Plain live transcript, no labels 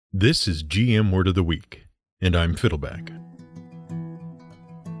This is GM Word of the Week, and I'm Fiddleback.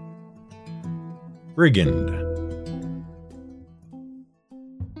 Brigand.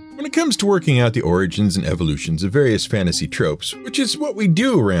 When it comes to working out the origins and evolutions of various fantasy tropes, which is what we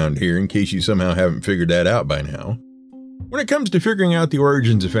do around here in case you somehow haven't figured that out by now, when it comes to figuring out the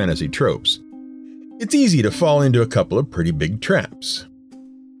origins of fantasy tropes, it's easy to fall into a couple of pretty big traps.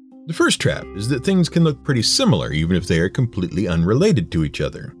 The first trap is that things can look pretty similar even if they are completely unrelated to each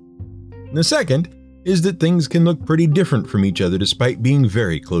other. And the second is that things can look pretty different from each other despite being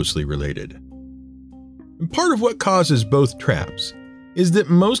very closely related. And part of what causes both traps is that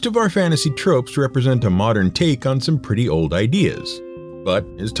most of our fantasy tropes represent a modern take on some pretty old ideas. But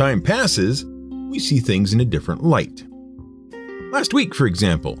as time passes, we see things in a different light. Last week, for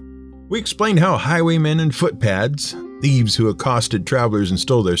example, we explained how highwaymen and footpads, thieves who accosted travelers and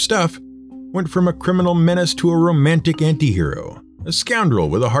stole their stuff, went from a criminal menace to a romantic antihero, a scoundrel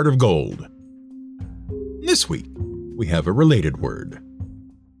with a heart of gold. This week, we have a related word.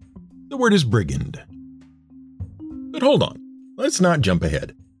 The word is brigand. But hold on, let's not jump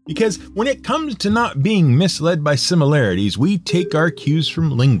ahead, because when it comes to not being misled by similarities, we take our cues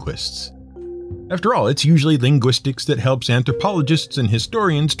from linguists. After all, it's usually linguistics that helps anthropologists and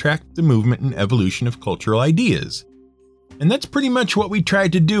historians track the movement and evolution of cultural ideas. And that's pretty much what we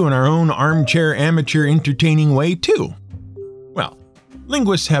tried to do in our own armchair amateur entertaining way too. Well,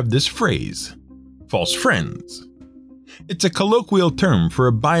 linguists have this phrase, false friends. It's a colloquial term for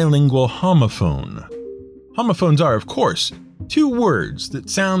a bilingual homophone. Homophones are, of course, two words that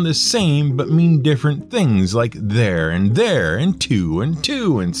sound the same but mean different things, like there, and two,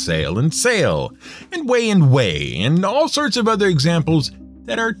 and sail, and way, and all sorts of other examples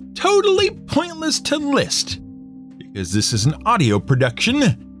that are totally pointless to list, because this is an audio production,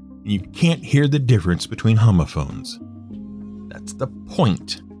 and you can't hear the difference between homophones. That's the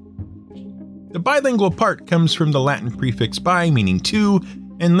point. The bilingual part comes from the Latin prefix bi, meaning two,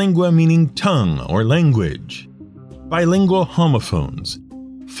 and lingua, meaning tongue or language. Bilingual homophones,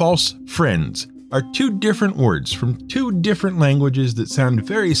 false friends, are two different words from two different languages that sound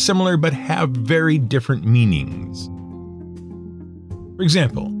very similar but have very different meanings. For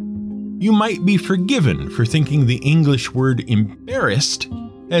example, you might be forgiven for thinking the English word embarrassed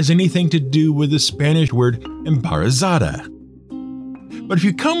has anything to do with the Spanish word embarazada. But if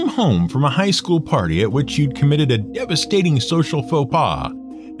you come home from a high school party at which you'd committed a devastating social faux pas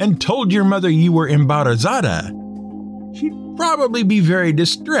and told your mother you were embarazada, she'd probably be very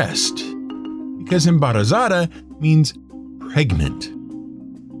distressed, because embarazada means pregnant.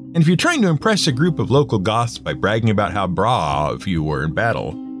 And if you're trying to impress a group of local goths by bragging about how brave you were in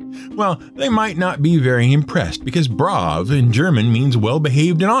battle, well, they might not be very impressed, because brave in German means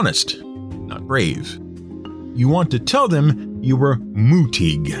well-behaved and honest, not brave. You want to tell them you were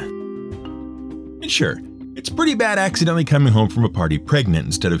mutig. And sure, it's pretty bad accidentally coming home from a party pregnant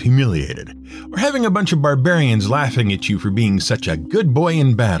instead of humiliated, or having a bunch of barbarians laughing at you for being such a good boy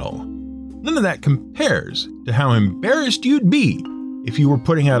in battle. None of that compares to how embarrassed you'd be if you were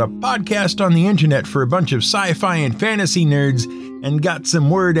putting out a podcast on the internet for a bunch of sci-fi and fantasy nerds and got some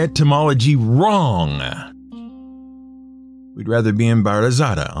word etymology wrong. We'd rather be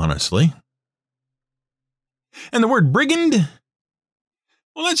embarazada, honestly. And the word brigand?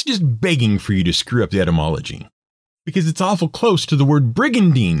 Well, that's just begging for you to screw up the etymology, because it's awful close to the word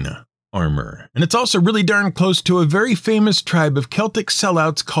brigandine, armor, and it's also really darn close to a very famous tribe of Celtic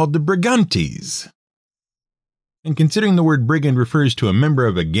sellouts called the Brigantes. And considering the word brigand refers to a member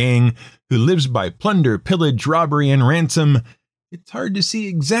of a gang who lives by plunder, pillage, robbery, and ransom, it's hard to see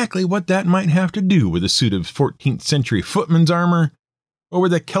exactly what that might have to do with a suit of 14th century footman's armor, or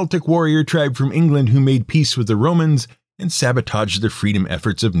with a Celtic warrior tribe from England who made peace with the Romans and sabotaged the freedom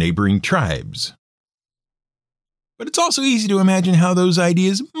efforts of neighboring tribes. But it's also easy to imagine how those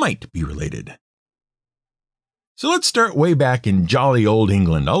ideas might be related. So let's start way back in jolly old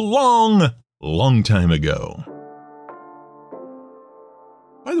England, a long time ago.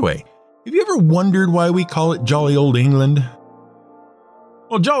 By the way, have you ever wondered why we call it jolly old England?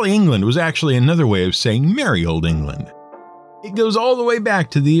 Well, jolly England was actually another way of saying merry old England. It goes all the way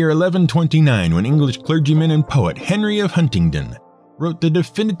back to the year 1129 when English clergyman and poet Henry of Huntingdon wrote the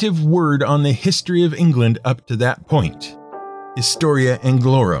definitive word on the history of England up to that point, Historia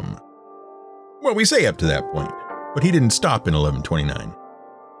Anglorum. Well, we say up to that point, but he didn't stop in 1129.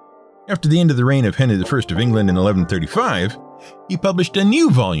 After the end of the reign of Henry I of England in 1135, he published a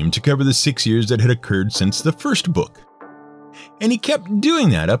new volume to cover the 6 years that had occurred since the first book. And he kept doing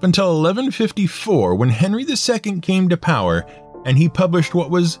that up until 1154 when Henry II came to power and he published what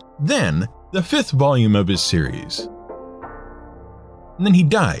was then the 5th volume of his series. and then he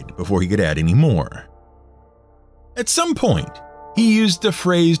died before he could add any more. At some point, he used the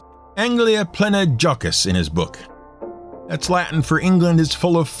phrase Anglia plena jocus in his book. That's Latin for England is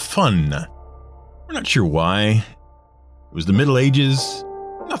full of fun. We're not sure why. It was the Middle Ages.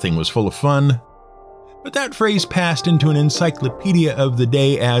 Nothing was full of fun. But that phrase passed into an encyclopedia of the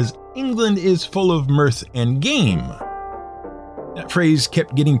day as England is full of mirth and game. That phrase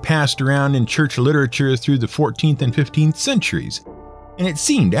kept getting passed around in church literature through the 14th and 15th centuries, and it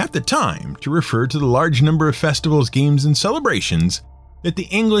seemed at the time to refer to the large number of festivals, games, and celebrations that the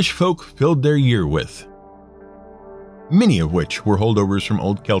English folk filled their year with. Many of which were holdovers from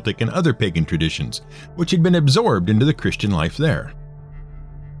old Celtic and other pagan traditions, which had been absorbed into the Christian life there.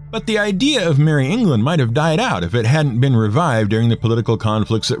 But the idea of Merry England might have died out if it hadn't been revived during the political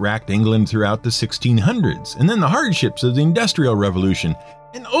conflicts that racked England throughout the 1600s, and then the hardships of the Industrial Revolution,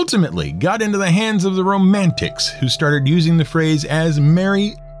 and ultimately got into the hands of the Romantics, who started using the phrase as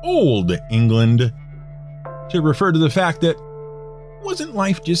Merry Old England to refer to the fact that wasn't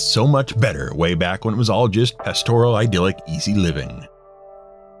life just so much better way back when it was all just pastoral, idyllic, easy living?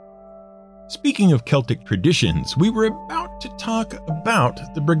 Speaking of Celtic traditions, we were about to talk about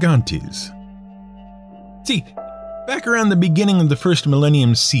the Brigantes. See, back around the beginning of the first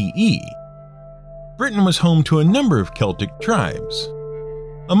millennium CE, Britain was home to a number of Celtic tribes.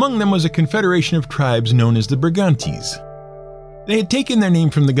 Among them was a confederation of tribes known as the Brigantes. They had taken their name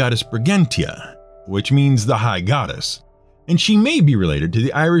from the goddess Brigantia, which means the high goddess, and she may be related to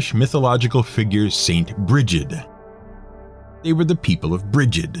the Irish mythological figure Saint Brigid. They were the people of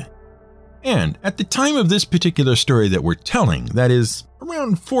Brigid. And at the time of this particular story that we're telling, that is,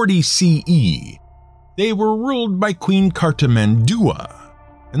 around 40 CE, they were ruled by Queen Cartamandua,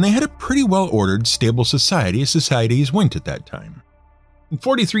 and they had a pretty well-ordered, stable society as societies went at that time. In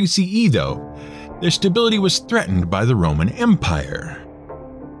 43 CE, though, their stability was threatened by the Roman Empire.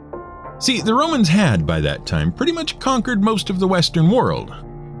 See, the Romans had, by that time, pretty much conquered most of the Western world,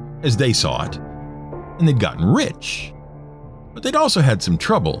 as they saw it, and they'd gotten rich. But they'd also had some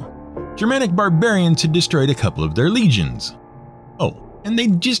trouble. Germanic barbarians had destroyed a couple of their legions. Oh, and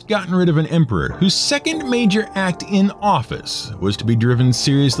they'd just gotten rid of an emperor whose second major act in office was to be driven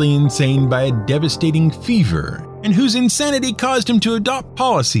seriously insane by a devastating fever, and whose insanity caused him to adopt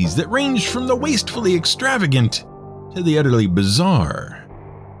policies that ranged from the wastefully extravagant to the utterly bizarre.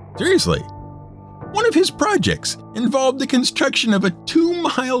 Seriously, one of his projects involved the construction of a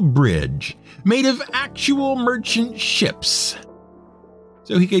 2-mile bridge made of actual merchant ships,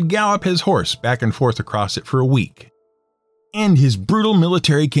 so he could gallop his horse back and forth across it for a week, and his brutal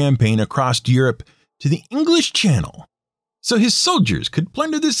military campaign across Europe to the English Channel, so his soldiers could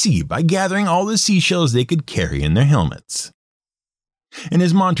plunder the sea by gathering all the seashells they could carry in their helmets. And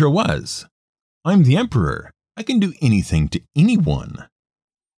his mantra was, "I'm the emperor, I can do anything to anyone."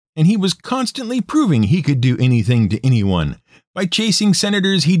 And he was constantly proving he could do anything to anyone by chasing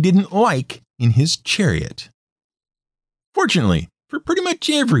senators he didn't like in his chariot. Fortunately, for pretty much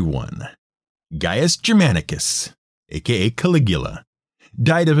everyone, Gaius Germanicus, aka Caligula,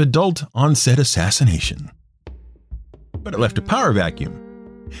 died of adult-onset assassination. But it left a power vacuum,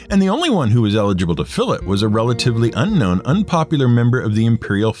 and the only one who was eligible to fill it was a relatively unknown, unpopular member of the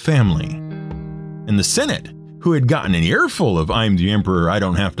imperial family. And the Senate, who had gotten an earful of "I'm the emperor, I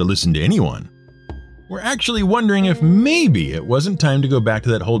don't have to listen to anyone," were actually wondering if maybe it wasn't time to go back to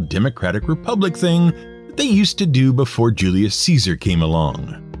that whole democratic republic thing that they used to do before Julius Caesar came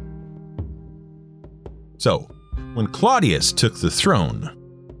along. So, when Claudius took the throne,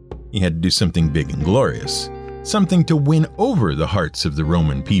 he had to do something big and glorious, something to win over the hearts of the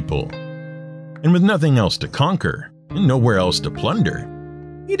Roman people. And with nothing else to conquer, and nowhere else to plunder,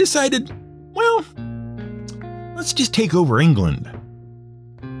 he decided, well, let's just take over England.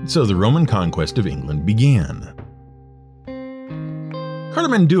 So the Roman conquest of England began.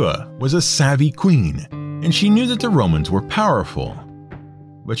 Cartamandua was a savvy queen, and she knew that the Romans were powerful.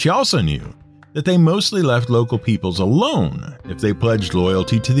 But she also knew that they mostly left local peoples alone if they pledged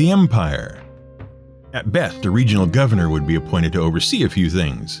loyalty to the empire. At best, a regional governor would be appointed to oversee a few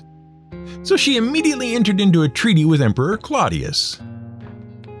things. So she immediately entered into a treaty with Emperor Claudius.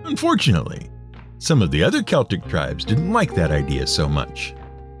 Unfortunately, some of the other Celtic tribes didn't like that idea so much.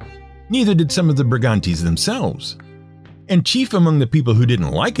 Neither did some of the Brigantes themselves. And chief among the people who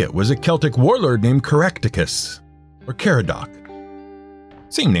didn't like it was a Celtic warlord named Caractacus, or Caradoc.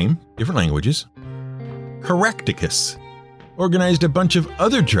 Same name, different languages. Caractacus organized a bunch of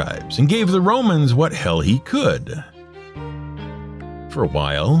other tribes and gave the Romans what hell he could. For a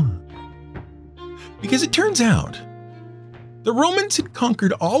while. Because it turns out, the Romans had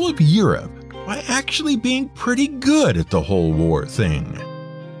conquered all of Europe by actually being pretty good at the whole war thing.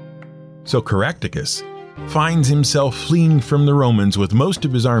 So Caractacus finds himself fleeing from the Romans with most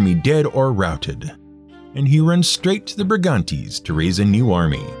of his army dead or routed, and he runs straight to the Brigantes to raise a new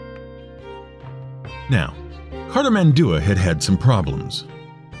army. Now, Cartimandua had had some problems.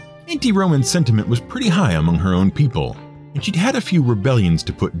 Anti-Roman sentiment was pretty high among her own people, and she'd had a few rebellions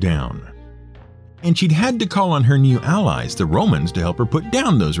to put down. And she'd had to call on her new allies, the Romans, to help her put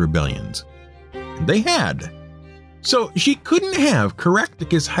down those rebellions. And they had. So she couldn't have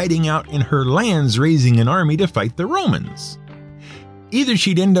Caractacus hiding out in her lands raising an army to fight the Romans. Either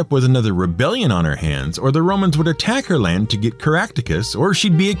she'd end up with another rebellion on her hands, or the Romans would attack her land to get Caractacus, or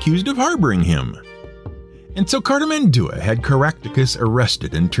she'd be accused of harboring him. And so Cartimandua had Caractacus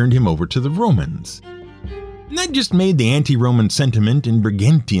arrested and turned him over to the Romans. And that just made the anti-Roman sentiment in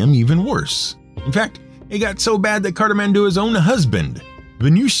Brigantium even worse. In fact, it got so bad that Cartimandua's own husband,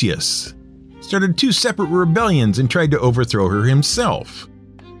 Venutius, started 2 separate rebellions and tried to overthrow her himself.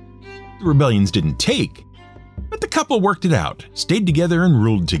 The rebellions didn't take, but the couple worked it out, stayed together and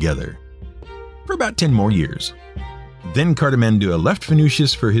ruled together for about 10 more years. Then Cartimandua left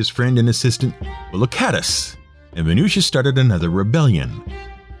Venutius for his friend and assistant Vologatus, and Venutius started another rebellion.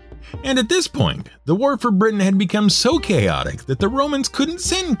 And at this point, the war for Britain had become so chaotic that the Romans couldn't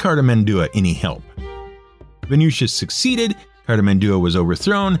send Cartimandua any help. Venutius succeeded, Cartimandua was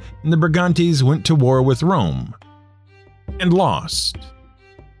overthrown, and the Brigantes went to war with Rome. And lost.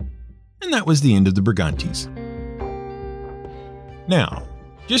 And that was the end of the Brigantes. Now,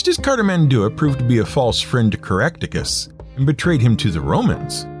 just as Cartimandua proved to be a false friend to Caractacus and betrayed him to the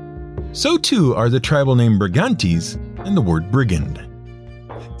Romans, so too are the tribal name Brigantes and the word brigand.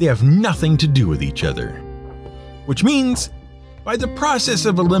 They have nothing to do with each other. Which means, by the process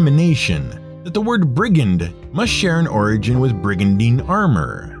of elimination, that the word brigand must share an origin with brigandine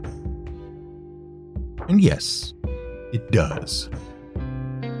armor. And yes, it does.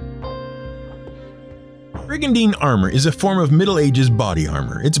 Brigandine armor is a form of Middle Ages body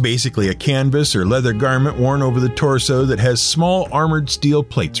armor. It's basically a canvas or leather garment worn over the torso that has small armored steel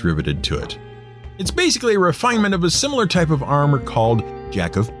plates riveted to it. It's basically a refinement of a similar type of armor called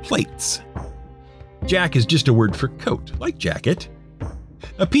Jack of Plates. Jack is just a word for coat, like jacket.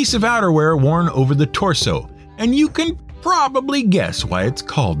 A piece of outerwear worn over the torso, and you can probably guess why it's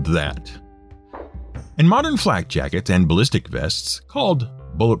called that. And modern flak jackets and ballistic vests, called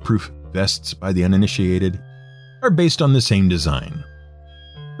bulletproof vests by the uninitiated, are based on the same design.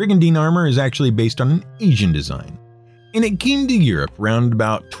 Brigandine armor is actually based on an Asian design, and it came to Europe around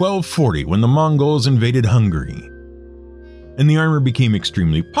about 1240 when the Mongols invaded Hungary. And the armor became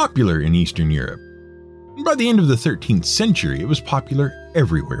extremely popular in Eastern Europe. And by the end of the 13th century, it was popular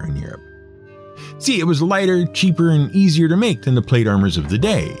everywhere in Europe. See, it was lighter, cheaper, and easier to make than the plate armors of the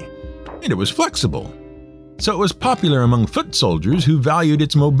day, and it was flexible. So it was popular among foot soldiers who valued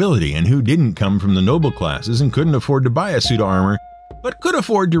its mobility and who didn't come from the noble classes and couldn't afford to buy a suit of armor, but could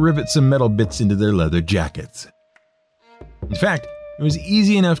afford to rivet some metal bits into their leather jackets. In fact, it was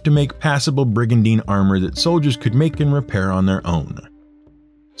easy enough to make passable brigandine armor that soldiers could make and repair on their own.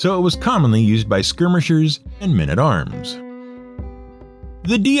 So it was commonly used by skirmishers and men-at-arms.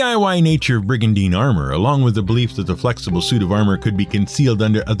 The DIY nature of brigandine armor, along with the belief that the flexible suit of armor could be concealed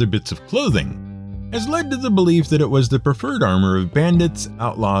under other bits of clothing, has led to the belief that it was the preferred armor of bandits,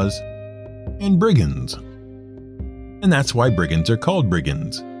 outlaws, and brigands. And that's why brigands are called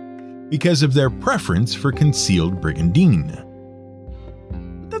brigands, because of their preference for concealed brigandine.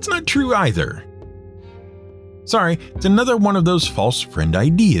 But that's not true either. Sorry, it's another one of those false friend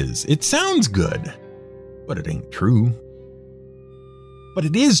ideas. It sounds good, but it ain't true. But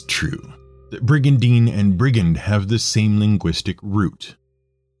it is true that brigandine and brigand have the same linguistic root.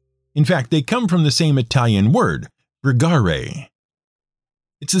 In fact, they come from the same Italian word, brigare.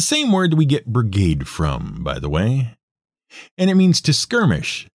 It's the same word we get brigade from, by the way. And it means to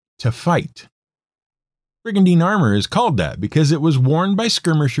skirmish, to fight. Brigandine armor is called that because it was worn by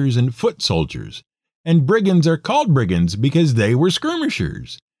skirmishers and foot soldiers. And brigands are called brigands because they were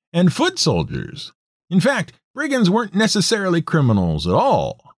skirmishers and foot soldiers. In fact, brigands weren't necessarily criminals at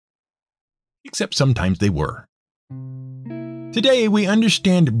all. Except sometimes they were. Today, we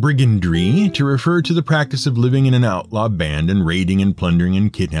understand brigandry to refer to the practice of living in an outlaw band and raiding and plundering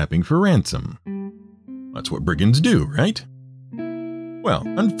and kidnapping for ransom. That's what brigands do, right? Well,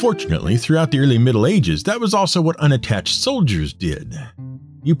 unfortunately, throughout the early Middle Ages, that was also what unattached soldiers did.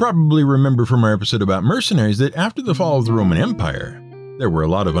 You probably remember from our episode about mercenaries that after the fall of the Roman Empire, there were a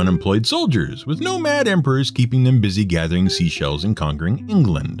lot of unemployed soldiers, with nomad emperors keeping them busy gathering seashells and conquering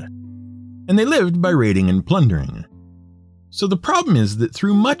England. And they lived by raiding and plundering. So the problem is that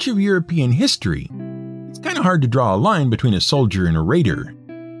through much of European history, it's kind of hard to draw a line between a soldier and a raider.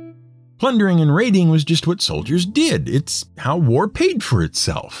 Plundering and raiding was just what soldiers did. It's how war paid for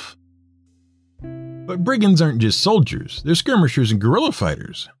itself. But brigands aren't just soldiers, they're skirmishers and guerrilla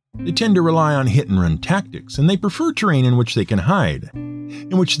fighters. They tend to rely on hit-and-run tactics, and they prefer terrain in which they can hide,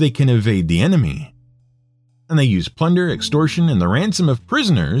 in which they can evade the enemy. And they use plunder, extortion, and the ransom of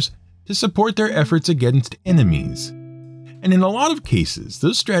prisoners to support their efforts against enemies. And in a lot of cases,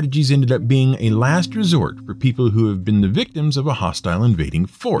 those strategies ended up being a last resort for people who have been the victims of a hostile invading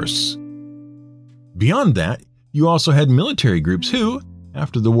force. Beyond that, you also had military groups who,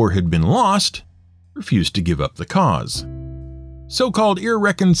 after the war had been lost, refused to give up the cause. So-called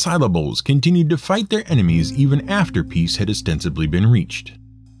irreconcilables continued to fight their enemies even after peace had ostensibly been reached.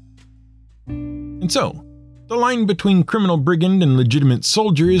 And so, the line between criminal brigand and legitimate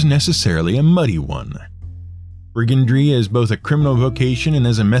soldier is necessarily a muddy one. Brigandry as both a criminal vocation and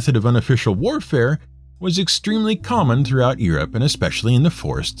as a method of unofficial warfare was extremely common throughout Europe and especially in the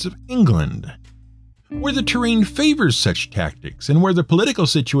forests of England, where the terrain favors such tactics and where the political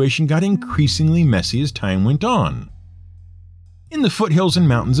situation got increasingly messy as time went on. In the foothills and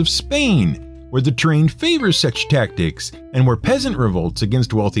mountains of Spain, where the terrain favors such tactics and where peasant revolts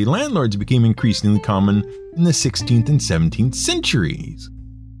against wealthy landlords became increasingly common in the 16th and 17th centuries.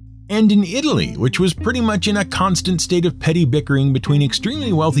 And in Italy, which was pretty much in a constant state of petty bickering between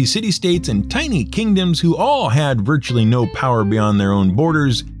extremely wealthy city-states and tiny kingdoms who all had virtually no power beyond their own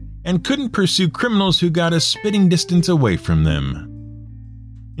borders and couldn't pursue criminals who got a spitting distance away from them.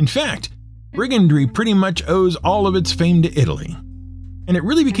 In fact, brigandry pretty much owes all of its fame to Italy, and it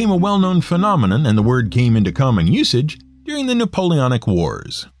really became a well-known phenomenon, and the word came into common usage during the Napoleonic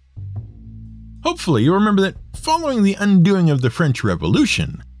Wars. Hopefully you'll remember that following the undoing of the French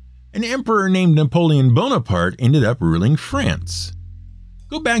Revolution, an emperor named Napoleon Bonaparte ended up ruling France.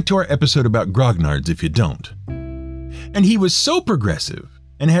 Go back to our episode about grognards if you don't. And he was so progressive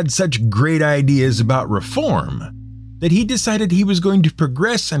and had such great ideas about reform that he decided he was going to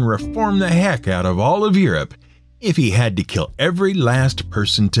progress and reform the heck out of all of Europe if he had to kill every last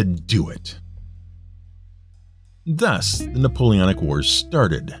person to do it. Thus, the Napoleonic Wars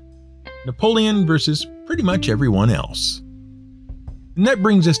started. Napoleon versus pretty much everyone else. And that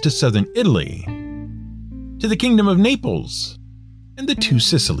brings us to southern Italy, to the Kingdom of Naples, and the two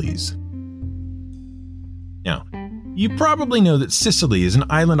Sicilies. Now, you probably know that Sicily is an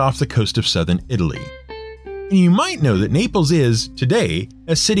island off the coast of southern Italy. And you might know that Naples is, today,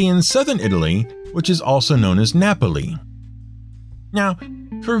 a city in southern Italy, which is also known as Napoli. Now,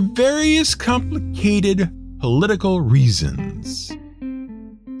 for various complicated political reasons,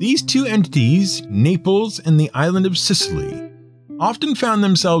 these two entities, Naples and the island of Sicily, often found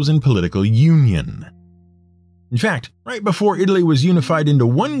themselves in political union. In fact, right before Italy was unified into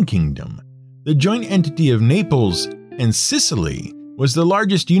one kingdom, the joint entity of Naples and Sicily was the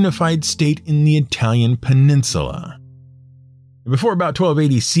largest unified state in the Italian peninsula. Before about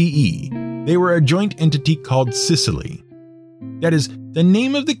 1280 CE, they were a joint entity called Sicily. That is, the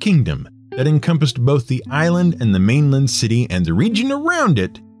name of the kingdom that encompassed both the island and the mainland city and the region around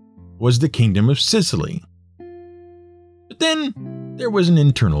it was the Kingdom of Sicily. But then there was an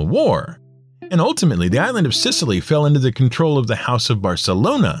internal war, and ultimately the island of Sicily fell into the control of the House of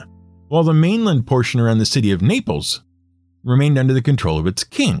Barcelona, while the mainland portion around the city of Naples remained under the control of its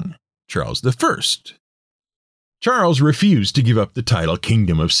king, Charles I. Charles refused to give up the title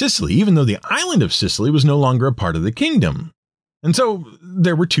Kingdom of Sicily, even though the island of Sicily was no longer a part of the kingdom. And so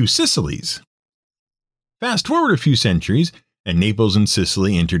there were two Sicilies. Fast forward a few centuries, and Naples and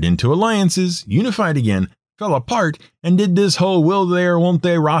Sicily entered into alliances, unified again, fell apart, and did this whole will they or won't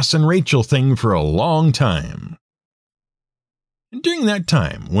they Ross and Rachel thing for a long time. And during that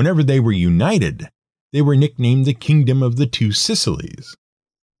time, whenever they were united, they were nicknamed the Kingdom of the Two Sicilies.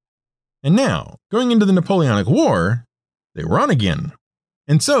 And now, going into the Napoleonic War, they were on again.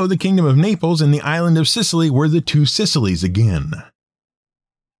 And so the Kingdom of Naples and the island of Sicily were the Two Sicilies again.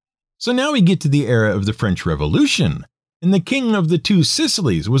 So now we get to the era of the French Revolution, and the king of the Two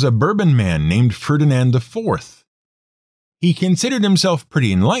Sicilies was a Bourbon man named Ferdinand IV. He considered himself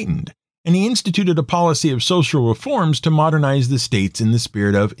pretty enlightened, and he instituted a policy of social reforms to modernize the states in the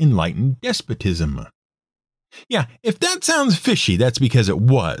spirit of enlightened despotism. Yeah, if that sounds fishy, that's because it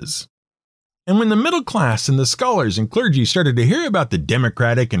was. And when the middle class and the scholars and clergy started to hear about the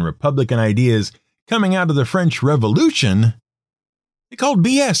democratic and republican ideas coming out of the French Revolution, they called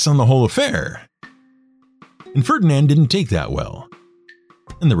BS on the whole affair. And Ferdinand didn't take that well.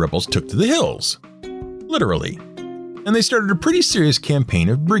 And the rebels took to the hills. Literally. And they started a pretty serious campaign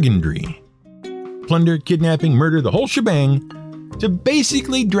of brigandry. plunder, kidnapping, murder, the whole shebang, to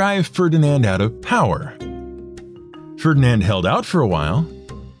basically drive Ferdinand out of power. Ferdinand held out for a while,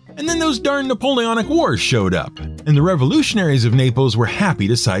 and then those darn Napoleonic Wars showed up, and the revolutionaries of Naples were happy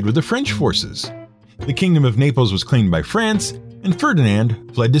to side with the French forces. The Kingdom of Naples was claimed by France, and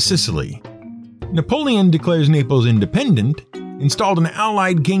Ferdinand fled to Sicily. Napoleon declares Naples independent, installed an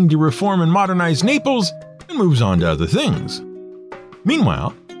allied king to reform and modernize Naples, and moves on to other things.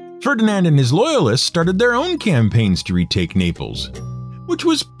 Meanwhile, Ferdinand and his loyalists started their own campaigns to retake Naples, which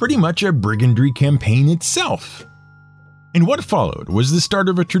was pretty much a brigandry campaign itself. And what followed was the start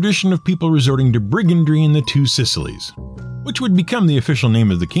of a tradition of people resorting to brigandry in the Two Sicilies, which would become the official name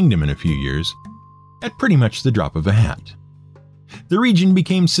of the kingdom in a few years, at pretty much the drop of a hat. The region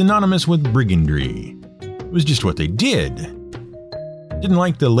became synonymous with brigandry. It was just what they did. Didn't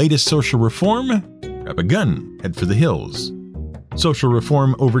like the latest social reform? Grab a gun, head for the hills. Social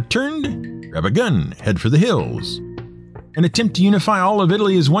reform overturned? Grab a gun, head for the hills. An attempt to unify all of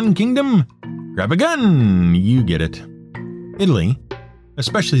Italy as one kingdom? Grab a gun, you get it. Italy,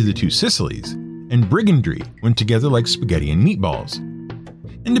 especially the Two Sicilies, and brigandry went together like spaghetti and meatballs.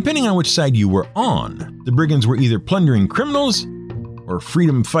 And depending on which side you were on, the brigands were either plundering criminals or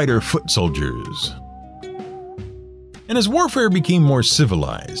freedom fighter foot soldiers. And as warfare became more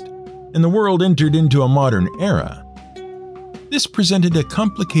civilized, and the world entered into a modern era, this presented a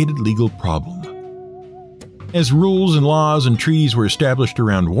complicated legal problem. As rules and laws and treaties were established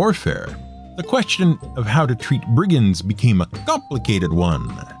around warfare, the question of how to treat brigands became a complicated one.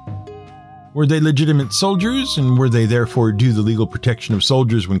 Were they legitimate soldiers, and were they therefore due the legal protection of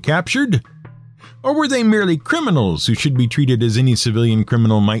soldiers when captured? Or were they merely criminals who should be treated as any civilian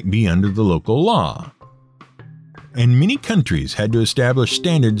criminal might be under the local law? And many countries had to establish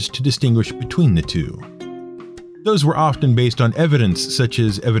standards to distinguish between the two. Those were often based on evidence such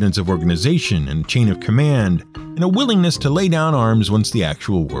as evidence of organization and chain of command, and a willingness to lay down arms once the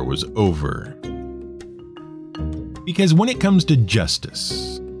actual war was over. Because when it comes to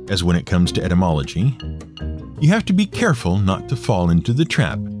justice, as when it comes to etymology, you have to be careful not to fall into the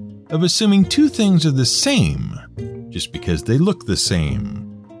trap of assuming two things are the same just because they look the same,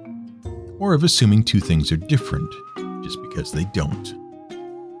 or of assuming two things are different just because they don't.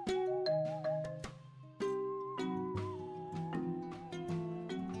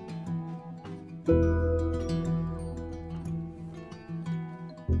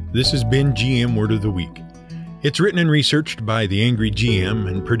 This has been GM Word of the Week. It's written and researched by The Angry GM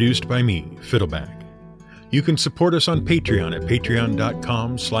and produced by me, Fiddleback. You can support us on Patreon at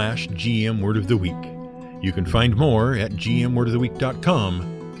patreon.com/GM Word of the Week. You can find more at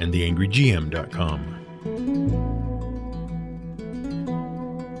gmwordoftheweek.com and theangrygm.com.